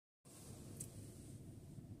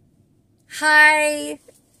Hi.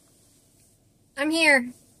 I'm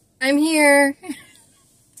here. I'm here.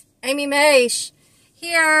 Amy Maish.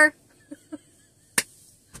 Here.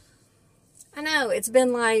 I know, it's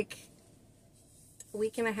been like a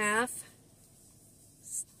week and a half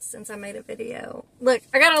since I made a video. Look,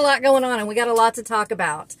 I got a lot going on and we got a lot to talk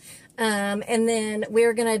about. And then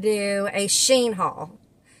we're going to do a Shein haul.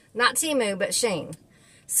 Not Temu, but Shein.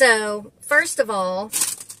 So, first of all,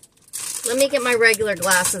 let me get my regular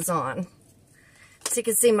glasses on so you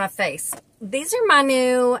can see my face. These are my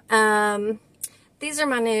new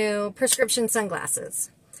prescription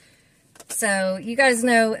sunglasses. So, you guys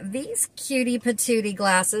know these cutie patootie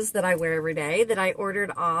glasses that I wear every day that I ordered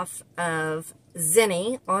off of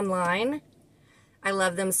Zenny online. I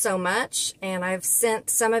love them so much, and I've sent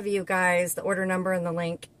some of you guys the order number and the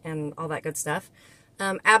link and all that good stuff.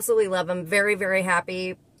 Absolutely love them. Very, very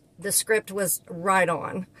happy. The script was right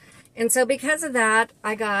on. And so because of that,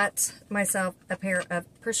 I got myself a pair of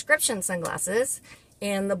prescription sunglasses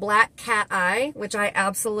in the black cat eye, which I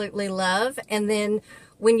absolutely love. And then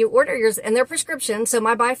when you order yours, and they're prescription, so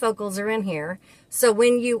my bifocals are in here. So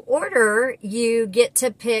when you order, you get to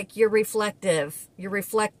pick your reflective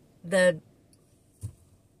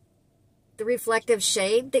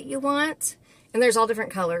shade that you want. And there's all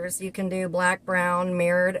different colors. You can do black, brown,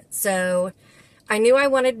 mirrored. So I knew I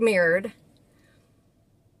wanted mirrored,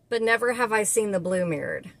 but never have I seen the blue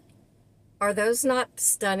mirrored. Are those not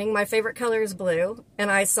stunning? My favorite color is blue,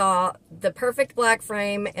 and I saw the perfect black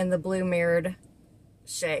frame and the blue mirrored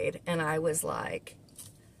shade, and I was like,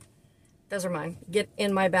 those are mine. Get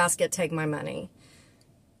in my basket, take my money.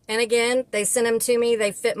 And again, they sent them to me.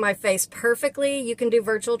 They fit my face perfectly. You can do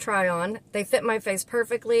virtual try on. They fit my face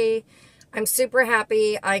perfectly. I'm super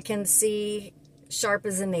happy. I can see sharp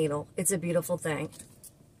as a needle. It's a beautiful thing.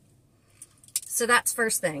 So that's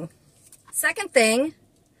first thing. Second thing,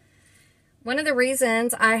 one of the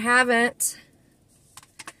reasons I haven't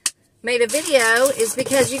made a video is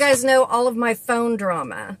because you guys know all of my phone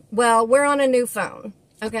drama. Well, we're on a new phone,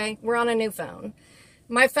 okay? We're on a new phone.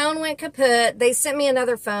 My phone went kaput. They sent me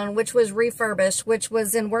another phone, which was refurbished, which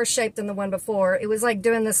was in worse shape than the one before. It was like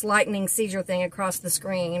doing this lightning seizure thing across the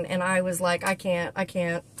screen, and I was like, I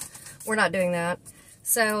can't. We're not doing that.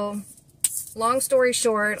 So, long story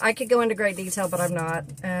short, I could go into great detail, but I'm not.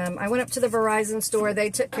 I went up to the Verizon store. They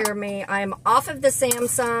took care of me. I am off of the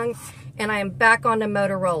Samsung, and I am back onto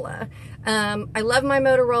Motorola. I love my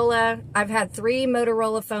Motorola. I've had 3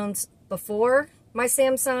 Motorola phones before my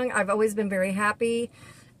Samsung. I've always been very happy.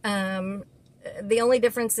 The only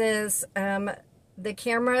difference is the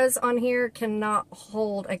cameras on here cannot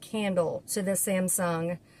hold a candle to the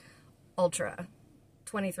Samsung Ultra,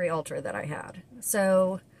 23 Ultra that I had.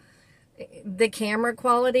 So the camera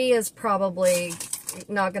quality is probably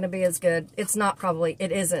not going to be as good. It's not probably,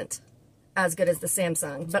 it isn't as good as the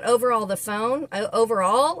Samsung. But overall, the phone,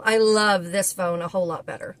 I love this phone a whole lot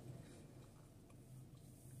better.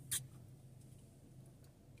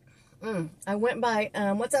 I went by,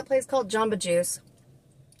 what's that place called? Jamba Juice.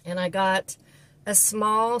 And I got a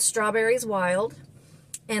small Strawberries Wild.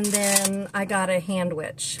 And then I got a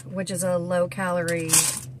Handwich, which is a low-calorie,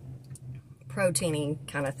 proteiny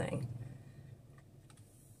kind of thing.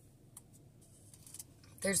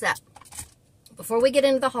 There's that. Before we get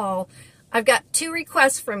into the haul, I've got 2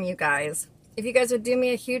 requests from you guys. If you guys would do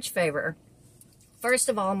me a huge favor. First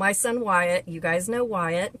of all, my son Wyatt, you guys know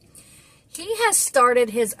Wyatt. He has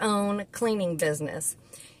started his own cleaning business.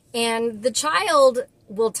 And the child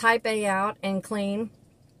will type A out and clean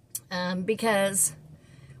because,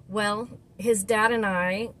 well, his dad and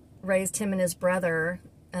I raised him and his brother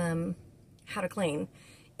how to clean.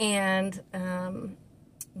 And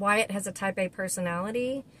Wyatt has a type A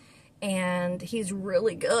personality, and he's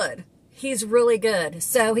really good. He's really good.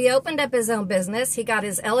 So he opened up his own business. He got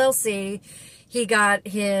his LLC. He got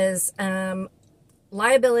his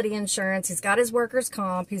liability insurance. He's got his workers'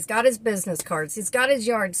 comp. He's got his business cards. He's got his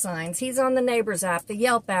yard signs. He's on the Neighbors app, the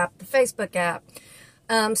Yelp app, the Facebook app,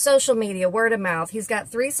 social media, word of mouth. He's got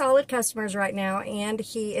 3 solid customers right now, and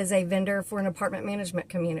he is a vendor for an apartment management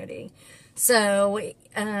community. So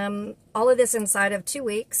all of this inside of 2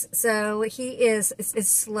 weeks. So he is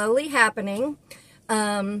slowly happening,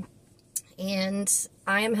 and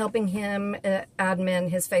I am helping him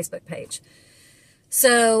admin his Facebook page.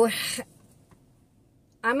 So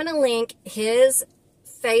I'm going to link his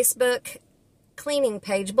Facebook cleaning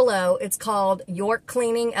page below. It's called York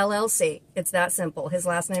Cleaning LLC. It's that simple. His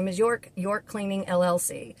last name is York Cleaning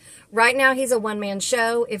LLC. Right now, he's a one-man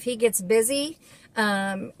show. If he gets busy,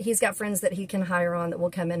 he's got friends that he can hire on that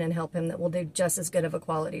will come in and help him that will do just as good of a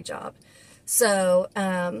quality job. So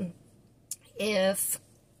if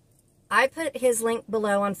I put his link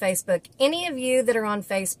below on Facebook. Any of you that are on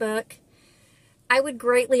Facebook, I would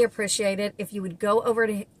greatly appreciate it if you would go over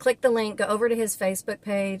to, click the link, go over to his Facebook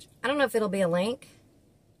page. I don't know if it'll be a link.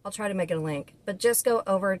 I'll try to make it a link. But just go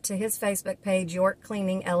over to his Facebook page, York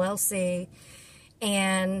Cleaning LLC,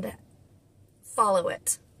 and follow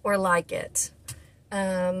it or like it.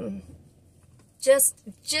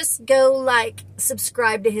 Just go like,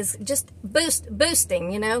 subscribe to his, just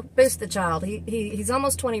boosting, you know, boost the child. He's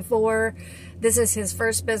almost 24. This is his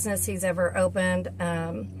first business he's ever opened.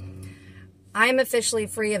 I'm officially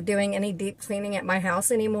free of doing any deep cleaning at my house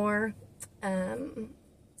anymore.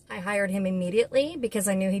 I hired him immediately because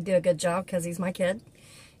I knew he'd do a good job because he's my kid.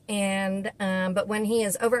 And, but when he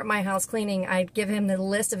is over at my house cleaning, I give him the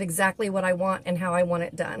list of exactly what I want and how I want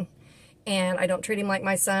it done. And I don't treat him like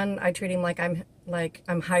my son. I treat him like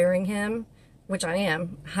I'm hiring him, which I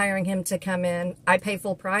am, hiring him to come in. I pay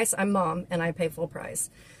full price. I'm mom and I pay full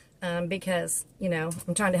price, because, you know,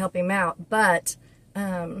 I'm trying to help him out. But,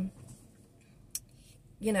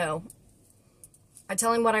 you know, I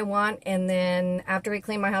tell him what I want, and then after he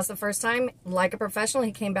cleaned my house the first time, like a professional,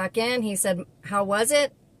 he came back in. He said, how was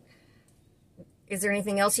it? Is there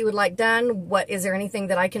anything else you would like done? Is there anything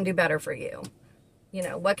that I can do better for you? You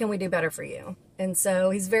know, what can we do better for you? And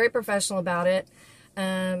so he's very professional about it.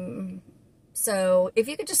 So if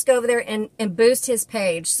you could just go over there and boost his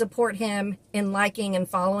page, support him in liking and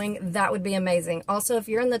following, that would be amazing. Also, if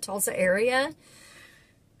you're in the Tulsa area,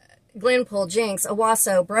 Glenpool, Jinx,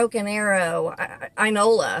 Owasso, Broken Arrow,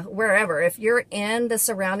 Inola, wherever. If you're in the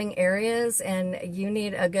surrounding areas and you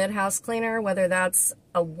need a good house cleaner, whether that's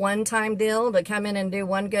a one-time deal to come in and do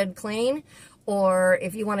one good clean, or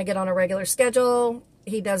if you want to get on a regular schedule,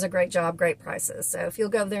 he does a great job, great prices. So if you'll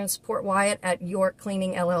go there and support Wyatt at York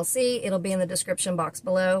Cleaning LLC, it'll be in the description box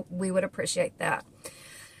below. We would appreciate that.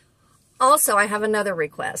 Also, I have another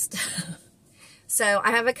request. So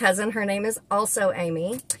I have a cousin. Her name is also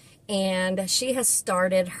Amy. And she has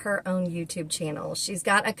started her own YouTube channel. She's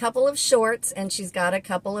got a couple of shorts and she's got a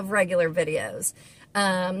couple of regular videos.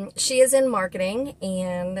 She is in marketing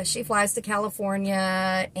and she flies to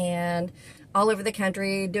California and all over the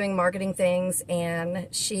country doing marketing things, and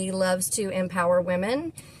she loves to empower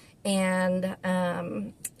women. And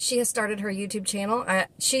she has started her YouTube channel.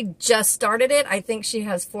 She just started it. I think she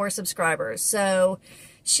has 4 subscribers. So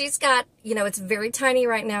she's got, you know, it's very tiny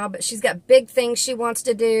right now, but she's got big things she wants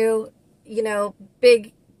to do, you know,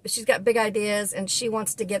 she's got big ideas and she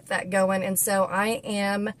wants to get that going. And so I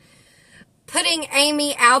am putting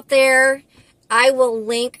Amy out there. I will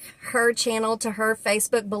link her channel to her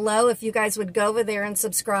Facebook below if you guys would go over there and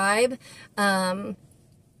subscribe. Her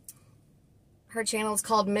channel is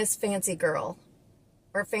called Miss Fancy Girl,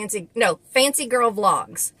 or Fancy Girl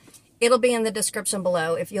Vlogs. It'll be in the description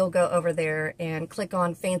below if you'll go over there and click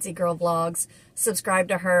on Fancy Girl Vlogs, subscribe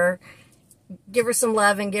to her, give her some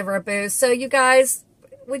love and give her a boost. So you guys,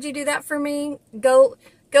 would you do that for me? Go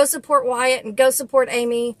support Wyatt and go support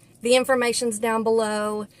Amy. The information's down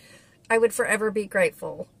below. I would forever be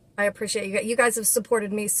grateful. I appreciate you guys. You guys have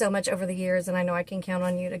supported me so much over the years, and I know I can count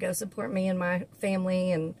on you to go support me and my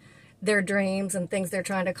family and their dreams and things they're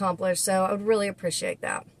trying to accomplish. So I would really appreciate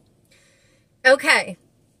that. Okay.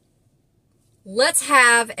 Let's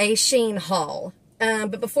have a Shein haul.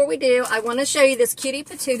 But before we do, I want to show you this cutie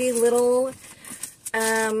patootie little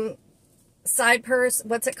side purse.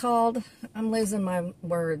 What's it called? I'm losing my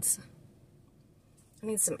words. I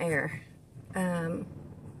need some air.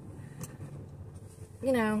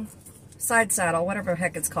 You know, side saddle, whatever the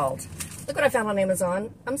heck it's called. Look what I found on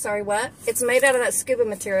Amazon. I'm sorry, what? It's made out of that scuba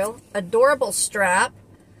material. Adorable strap.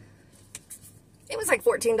 It was like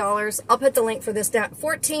 $14. I'll put the link for this down.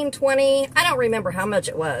 $14.20. I don't remember how much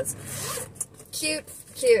it was. Cute,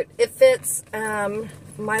 cute. It fits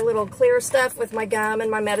my little clear stuff with my gum and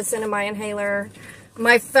my medicine and my inhaler,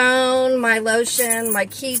 my phone, my lotion, my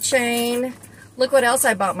keychain. Look what else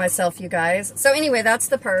I bought myself, you guys. So anyway, that's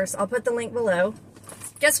the purse. I'll put the link below.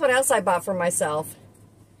 Guess what else I bought for myself?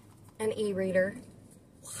 An e-reader.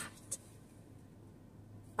 What?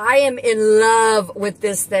 I am in love with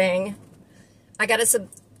this thing. I got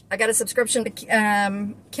a subscription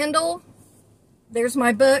to Kindle. There's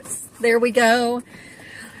my books. There we go.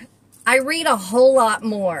 I read a whole lot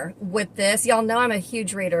more with this. Y'all know I'm a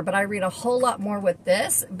huge reader, but I read a whole lot more with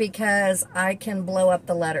this because I can blow up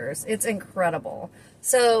the letters. It's incredible.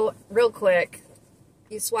 So, real quick,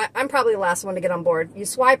 you swipe. I'm probably the last one to get on board. You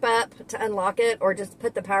swipe up to unlock it or just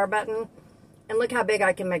put the power button, and look how big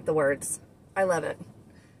I can make the words. I love it.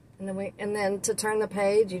 And then to turn the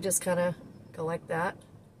page, you just kind of go like that.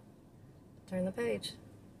 Turn the page.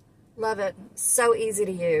 Love it. So easy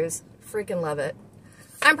to use. Freaking love it.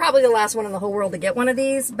 I'm probably the last one in the whole world to get one of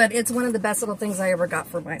these, but it's one of the best little things I ever got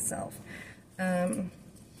for myself.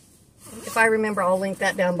 If I remember, I'll link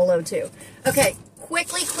that down below too. Okay,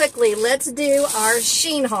 quickly, let's do our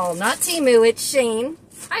Shein haul. Not Temu, it's Shein.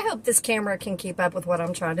 I hope this camera can keep up with what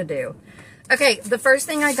I'm trying to do. Okay, the first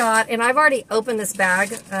thing I got, and I've already opened this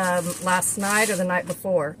bag last night or the night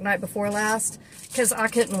before last, because I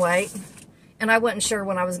couldn't wait, and I wasn't sure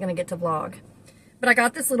when I was going to get to vlog. But I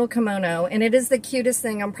got this little kimono, and it is the cutest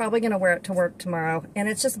thing. I'm probably going to wear it to work tomorrow. And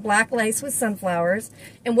it's just black lace with sunflowers.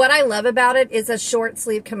 And what I love about it is a short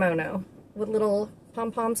sleeve kimono with little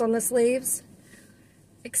pom-poms on the sleeves.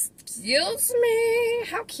 Excuse me.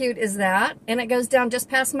 How cute is that? And it goes down just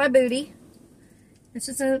past my booty. It's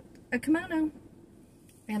just a kimono.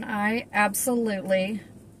 And I absolutely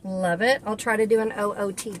love it. I'll try to do an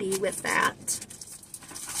OOTD with that.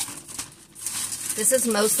 This is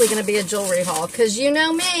mostly going to be a jewelry haul, because you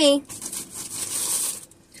know me.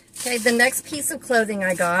 Okay, the next piece of clothing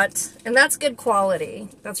I got, and that's good quality.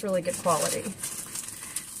 That's really good quality.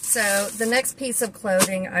 So, the next piece of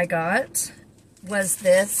clothing I got was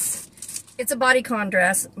this. It's a body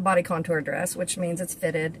contour dress, which means it's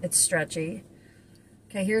fitted, it's stretchy.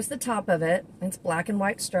 Okay, here's the top of it. It's black and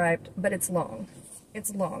white striped, but it's long.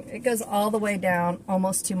 It's long. It goes all the way down,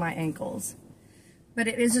 almost to my ankles. But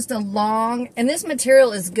it is just a long, and this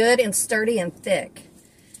material is good and sturdy and thick.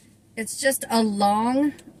 It's just a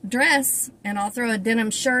long dress, and I'll throw a denim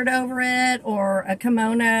shirt over it, or a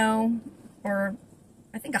kimono, or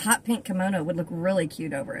I think a hot pink kimono would look really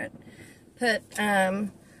cute over it. Put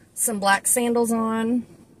some black sandals on.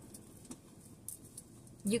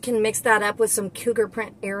 You can mix that up with some cougar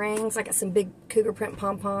print earrings. I got some big cougar print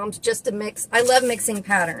pom-poms just to mix. I love mixing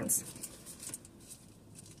patterns.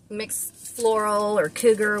 Mix floral or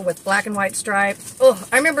cougar with black and white stripe. Oh,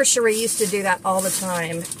 I remember Cherie used to do that all the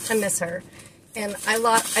time. I miss her. And I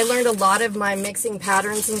learned a lot of my mixing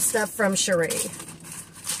patterns and stuff from Cherie.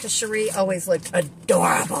 Because Cherie always looked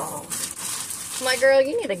adorable. My girl,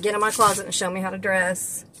 you need to get in my closet and show me how to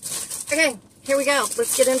dress. Okay, here we go.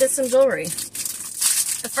 Let's get into some jewelry.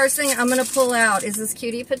 The first thing I'm going to pull out is this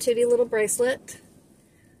cutie patootie little bracelet.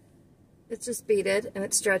 It's just beaded and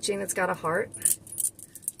it's stretchy and it's got a heart.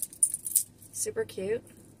 Super cute.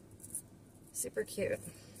 Super cute.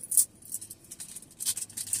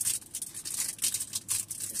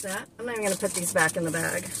 Is that? I'm not even going to put these back in the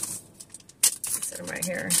bag. Set them right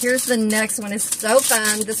here. Here's the next one. It's so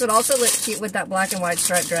fun. This would also look cute with that black and white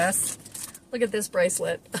striped dress. Look at this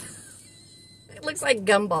bracelet. It looks like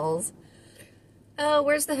gumballs. Oh,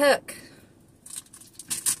 where's the hook?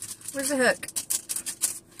 Where's the hook?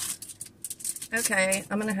 Okay,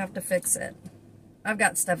 I'm going to have to fix it. I've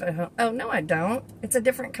got stuff at home. Oh, no, I don't. It's a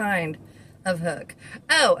different kind of hook.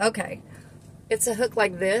 Oh, okay. It's a hook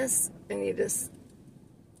like this, and you just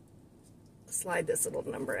slide this little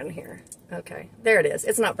number in here. Okay, there it is.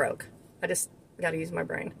 It's not broke. I just got to use my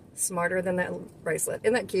brain. Smarter than that bracelet.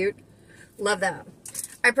 Isn't that cute? Love that.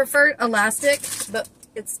 I prefer elastic, but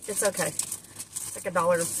it's okay. It's like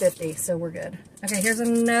 $1.50, so we're good. Okay, here's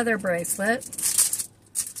another bracelet.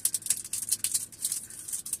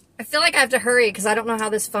 I feel like I have to hurry because I don't know how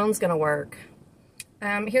this phone's going to work.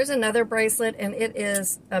 Here's another bracelet, and it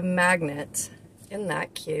is a magnet. Isn't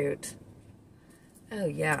that cute? Oh,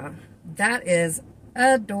 yeah. That is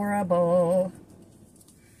adorable.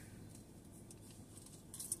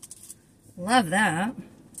 Love that.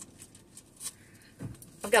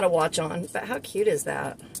 I've got a watch on, but how cute is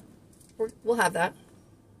that? We'll have that.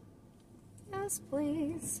 Yes,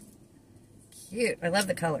 please. Cute. I love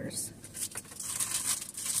the colors.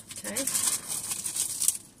 Okay.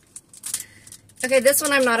 Okay, this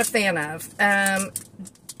one I'm not a fan of.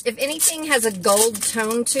 If anything has a gold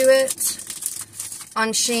tone to it on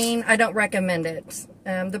Shein, I don't recommend it.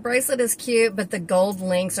 The bracelet is cute, but the gold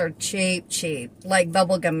links are cheap. Like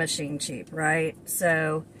bubblegum machine cheap, right?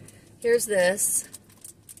 So, here's this.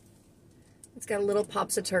 It's got little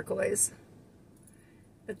pops of turquoise.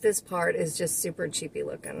 But this part is just super cheapy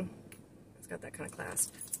looking. It's got that kind of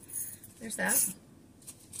clasp. There's that.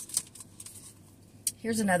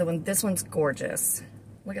 Here's another one. This one's gorgeous.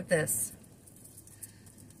 Look at this.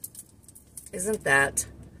 Isn't that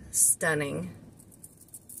stunning?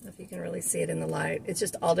 I don't know if you can really see it in the light. It's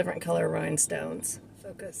just all different color rhinestones.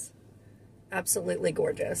 Focus. Absolutely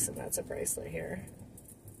gorgeous. And that's a bracelet here.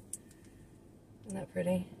 Isn't that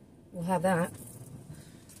pretty? We'll have that.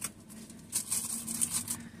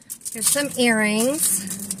 Here's some earrings.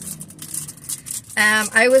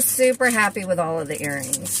 I was super happy with all of the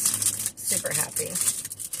earrings. Super happy.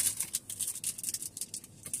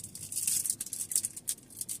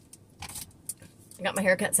 I got my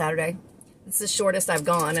hair cut Saturday. It's the shortest I've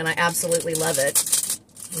gone, and I absolutely love it.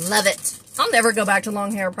 Love it. I'll never go back to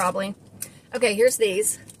long hair, probably. Okay, here's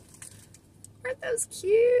these. Aren't those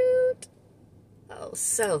cute? Oh,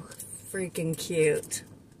 so freaking cute.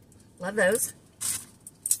 Love those.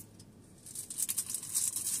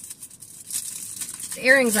 The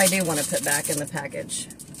earrings I do want to put back in the package.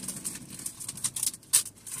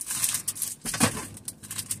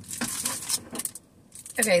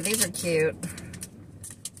 Okay, these are cute.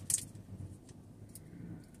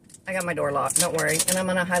 I got my door locked, don't worry. And I'm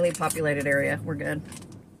in a highly populated area. We're good.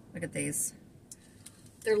 Look at these.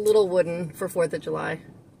 They're little wooden for 4th of July.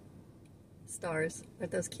 Stars.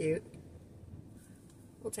 Aren't those cute?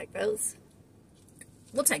 We'll take those.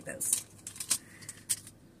 We'll take those.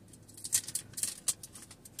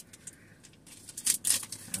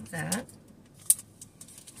 Have that.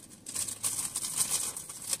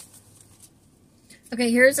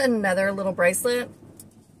 Okay, here's another little bracelet.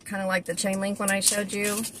 Kind of like the chain link one I showed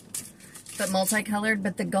you. But multicolored,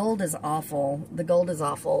 but the gold is awful. The gold is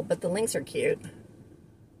awful, but the links are cute.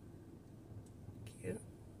 Cute.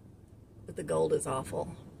 But the gold is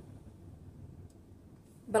awful.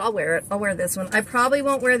 But I'll wear it. I'll wear this one. I probably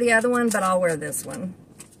won't wear the other one, but I'll wear this one.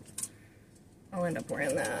 I'll end up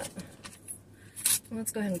wearing that.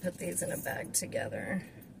 Let's go ahead and put these in a bag together.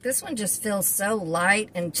 This one just feels so light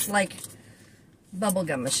and like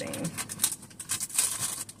bubblegum machine.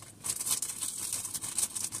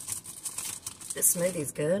 This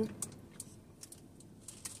smoothie's good.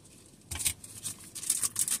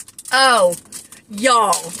 Oh,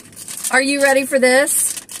 y'all, are you ready for this?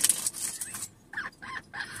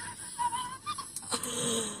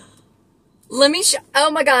 Let me show.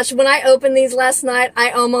 Oh my gosh, when I opened these last night,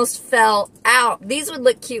 I almost fell out. These would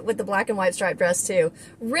look cute with the black and white striped dress too.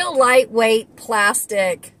 Real lightweight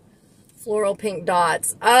plastic floral pink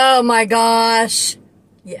dots. Oh my gosh.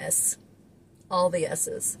 Yes. All the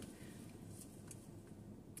S's.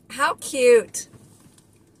 How cute.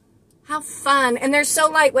 How fun. And they're so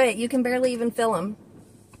lightweight, you can barely even feel them.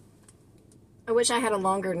 I wish I had a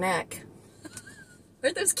longer neck.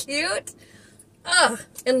 Aren't those cute? Oh,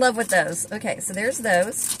 in love with those. Okay, so there's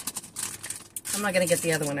those. I'm not going to get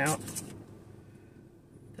the other one out.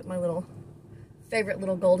 Put my little favorite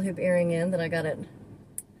little gold hoop earring in that I got it.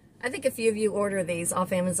 I think a few of you order these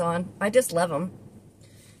off Amazon. I just love them.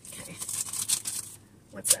 Okay.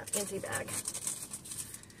 What's that? Empty bag.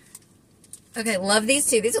 Okay, love these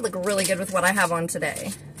two. These would look really good with what I have on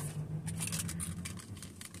today.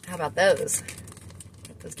 How about those?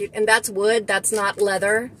 That's cute. And that's wood. That's not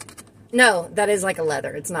leather. No, that is like a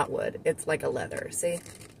leather. It's not wood. It's like a leather. See?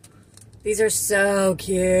 These are so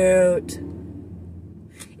cute.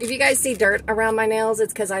 If you guys see dirt around my nails,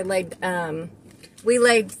 it's because I laid, we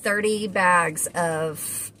laid 30 bags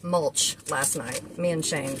of mulch last night, me and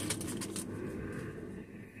Shane.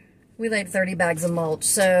 We laid 30 bags of mulch,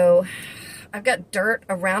 so I've got dirt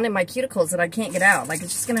around in my cuticles that I can't get out. Like,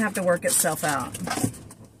 it's just going to have to work itself out.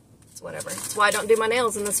 It's whatever. That's why I don't do my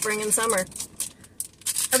nails in the spring and summer.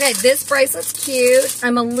 Okay, this bracelet's cute.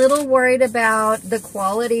 I'm a little worried about the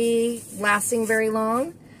quality lasting very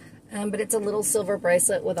long, but it's a little silver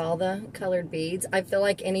bracelet with all the colored beads. I feel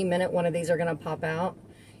like any minute one of these are going to pop out.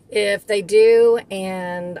 If they do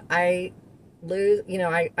and I lose, you know,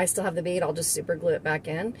 I still have the bead, I'll just super glue it back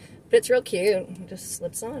in. But it's real cute. It just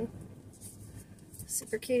slips on.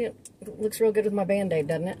 Super cute. It looks real good with my Band-Aid,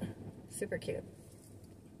 doesn't it? Super cute.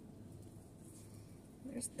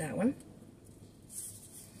 There's that one.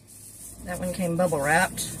 That one came bubble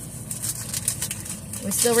wrapped.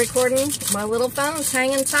 We still recording? My little phone's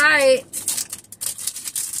hanging tight.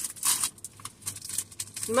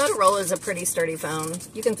 Motorola is a pretty sturdy phone.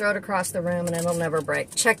 You can throw it across the room and it'll never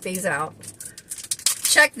break. Check these out.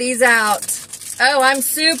 Check these out. Oh, I'm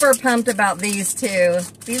super pumped about these two.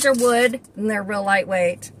 These are wood and they're real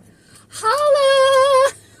lightweight.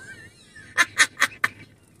 Holla!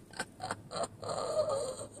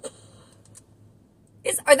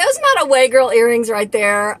 Are those not away girl earrings right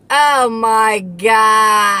there? Oh my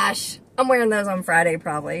gosh. I'm wearing those on Friday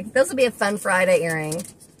probably. Those will be a fun Friday earring.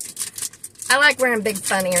 I like wearing big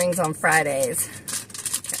fun earrings on Fridays.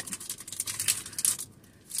 Okay.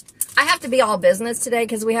 I have to be all business today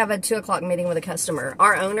because we have a 2 o'clock meeting with a customer.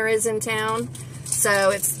 Our owner is in town.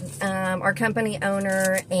 So it's our company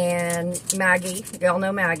owner and Maggie. Y'all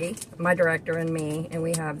know Maggie, my director, and me. And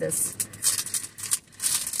we have this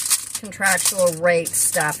contractual rate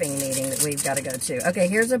staffing meeting that we've got to go to. Okay,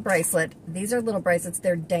 here's a bracelet. These are little bracelets.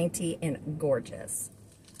 They're dainty and gorgeous.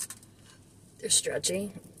 They're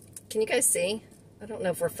stretchy. Can you guys see? I don't know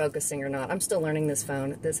if we're focusing or not. I'm still learning this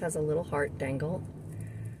phone. This has a little heart dangle.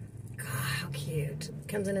 God, how cute.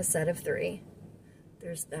 Comes in a set of 3.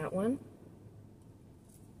 There's that one.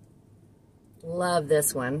 Love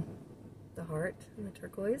this one. The heart and the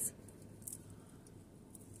turquoise.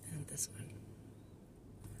 And this one.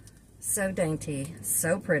 So dainty,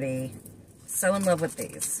 so pretty. So in love with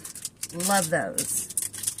these. Love those.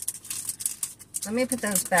 Let me put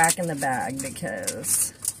those back in the bag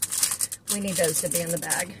because we need those to be in the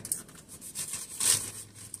bag.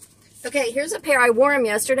 Okay, here's a pair. I wore them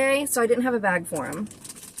yesterday, so I didn't have a bag for them.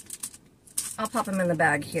 I'll pop them in the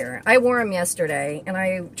bag here. I wore them yesterday, and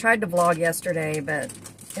I tried to vlog yesterday, but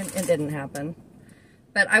it didn't happen.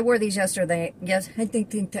 But I wore these yesterday. Yes, I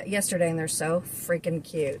think yesterday, and they're so freaking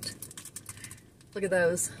cute. Look at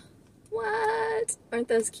those. What? Aren't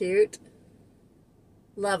those cute?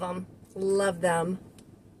 Love them. Love them.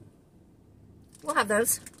 We'll have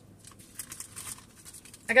those.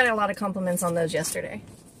 I got a lot of compliments on those yesterday.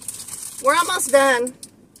 We're almost done.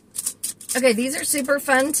 Okay, these are super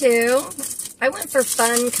fun too. I went for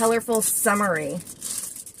fun, colorful, summery.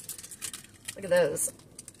 Look at those.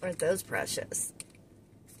 Aren't those precious?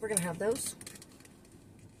 We're gonna have those.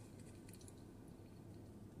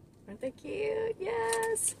 Aren't they cute?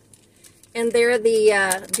 Yes. And they're the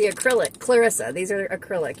acrylic. Clarissa. These are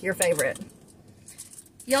acrylic. Your favorite.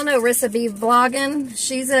 Y'all know Rissa B vlogging.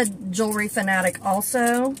 She's a jewelry fanatic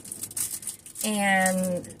also.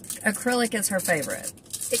 And acrylic is her favorite.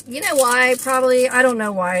 You know why? Probably, I don't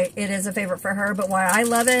know why it is a favorite for her, but why I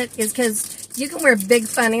love it is because you can wear big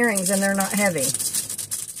fun earrings and they're not heavy.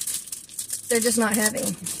 They're just not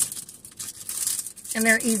heavy. And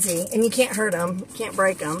they're easy. And you can't hurt them. You can't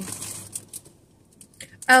break them.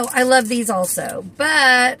 Oh, I love these also.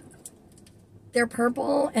 But they're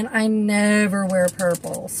purple and I never wear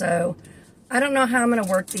purple. So I don't know how I'm going to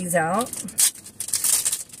work these out.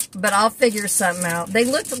 But I'll figure something out. They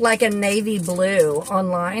looked like a navy blue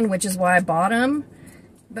online, which is why I bought them.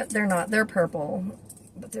 But they're not. They're purple.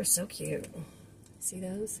 But they're so cute. See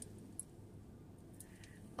those?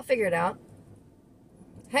 I'll figure it out.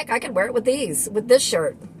 Heck, I could wear it with these. With this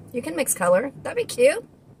shirt. You can mix color. That'd be cute.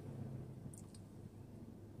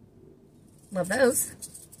 Love those.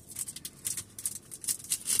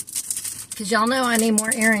 Because y'all know I need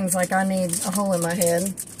more earrings like I need a hole in my head.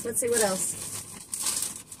 Let's see what else.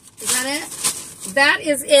 Is that it? That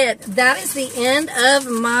is it. That is the end of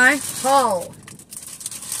my haul.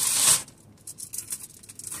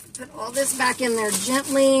 Put all this back in there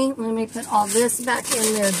gently. Let me put all this back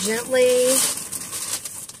in there gently.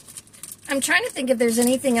 I'm trying to think if there's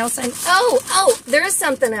anything else. Oh, there is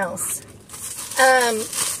something else.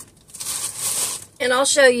 And I'll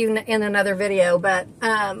show you in another video, but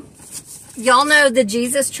y'all know the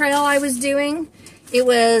Jesus Trail I was doing. It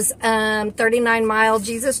was 39-mile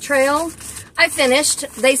Jesus Trail. I finished.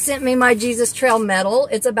 They sent me my Jesus Trail medal.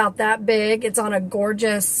 It's about that big. It's on a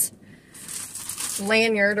gorgeous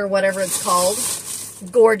lanyard or whatever it's called.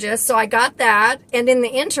 Gorgeous. So I got that. And in the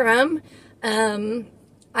interim,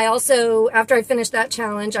 I also, after I finished that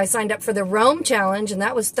challenge, I signed up for the Rome challenge, and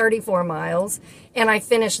that was 34 miles. And I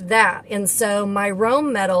finished that. And so my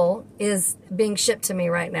Rome medal is being shipped to me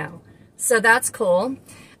right now. So that's cool.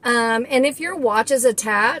 And if your watch is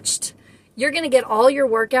attached, you're going to get all your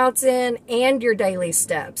workouts in and your daily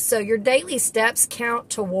steps. So your daily steps count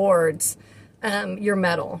towards your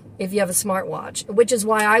medal if you have a smartwatch, which is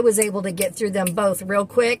why I was able to get through them both real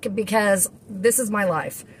quick because this is my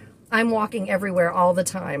life. I'm walking everywhere all the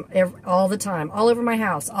time, all over my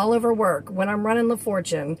house, all over work. When I'm running La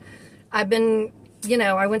Fortune, I've been,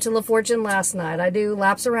 I went to La Fortune last night. I do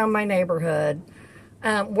laps around my neighborhood.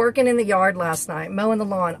 Working in the yard last night, mowing the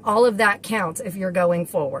lawn, all of that counts if you're going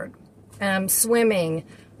forward. Swimming,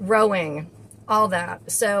 rowing, all that.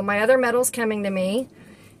 So my other medal's coming to me.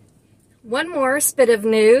 One more bit of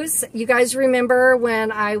news. You guys remember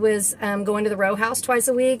when I was going to the row house twice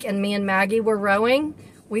a week and me and Maggie were rowing?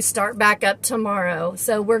 We start back up tomorrow.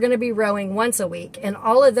 So we're going to be rowing once a week. And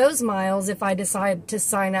all of those miles, if I decide to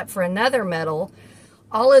sign up for another medal,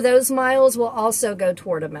 all of those miles will also go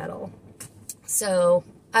toward a medal. So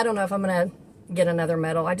I don't know if I'm going to get another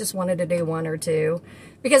medal. I just wanted to do one or two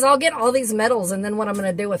because I'll get all these medals and then what I'm going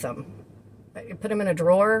to do with them. Put them in a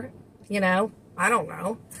drawer, I don't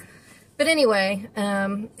know. But anyway,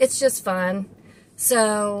 it's just fun.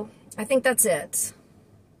 So I think that's it.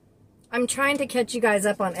 I'm trying to catch you guys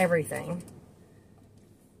up on everything.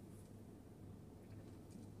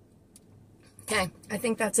 Okay, I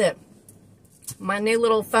think that's it. My new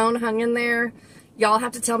little phone hung in there. Y'all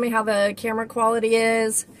have to tell me how the camera quality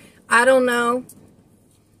is. I don't know.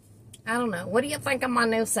 What do you think of my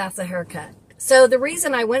new Sassa haircut? So the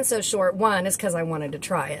reason I went so short, one, is because I wanted to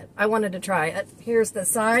try it. Here's the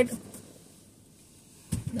side.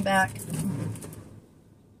 The back.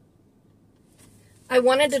 I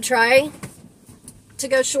wanted to try to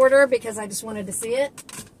go shorter because I just wanted to see it.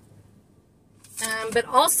 But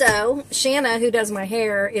also, Shanna, who does my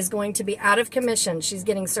hair, is going to be out of commission. She's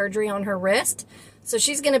getting surgery on her wrist. So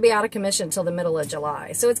she's going to be out of commission till the middle of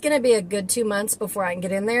July. So it's going to be a good 2 months before I can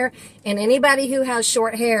get in there. And anybody who has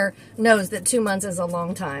short hair knows that 2 months is a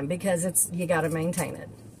long time because you got to maintain it.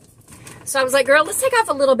 So I was like, girl, let's take off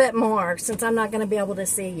a little bit more since I'm not going to be able to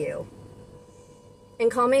see you. And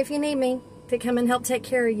call me if you need me to come and help take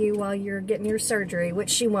care of you while you're getting your surgery,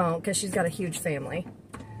 which she won't because she's got a huge family.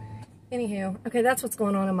 Anywho, okay, that's what's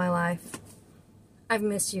going on in my life. I've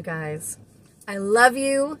missed you guys. I love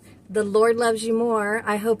you. The Lord loves you more.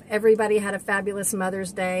 I hope everybody had a fabulous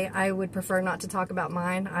Mother's Day. I would prefer not to talk about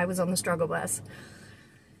mine. I was on the struggle bus.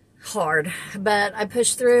 Hard. But I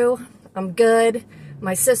pushed through. I'm good.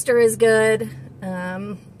 My sister is good.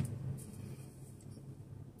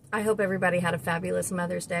 I hope everybody had a fabulous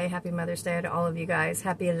Mother's Day. Happy Mother's Day to all of you guys.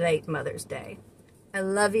 Happy late Mother's Day. I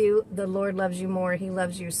love you. The Lord loves you more. He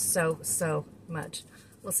loves you so, so much.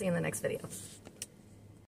 We'll see you in the next video.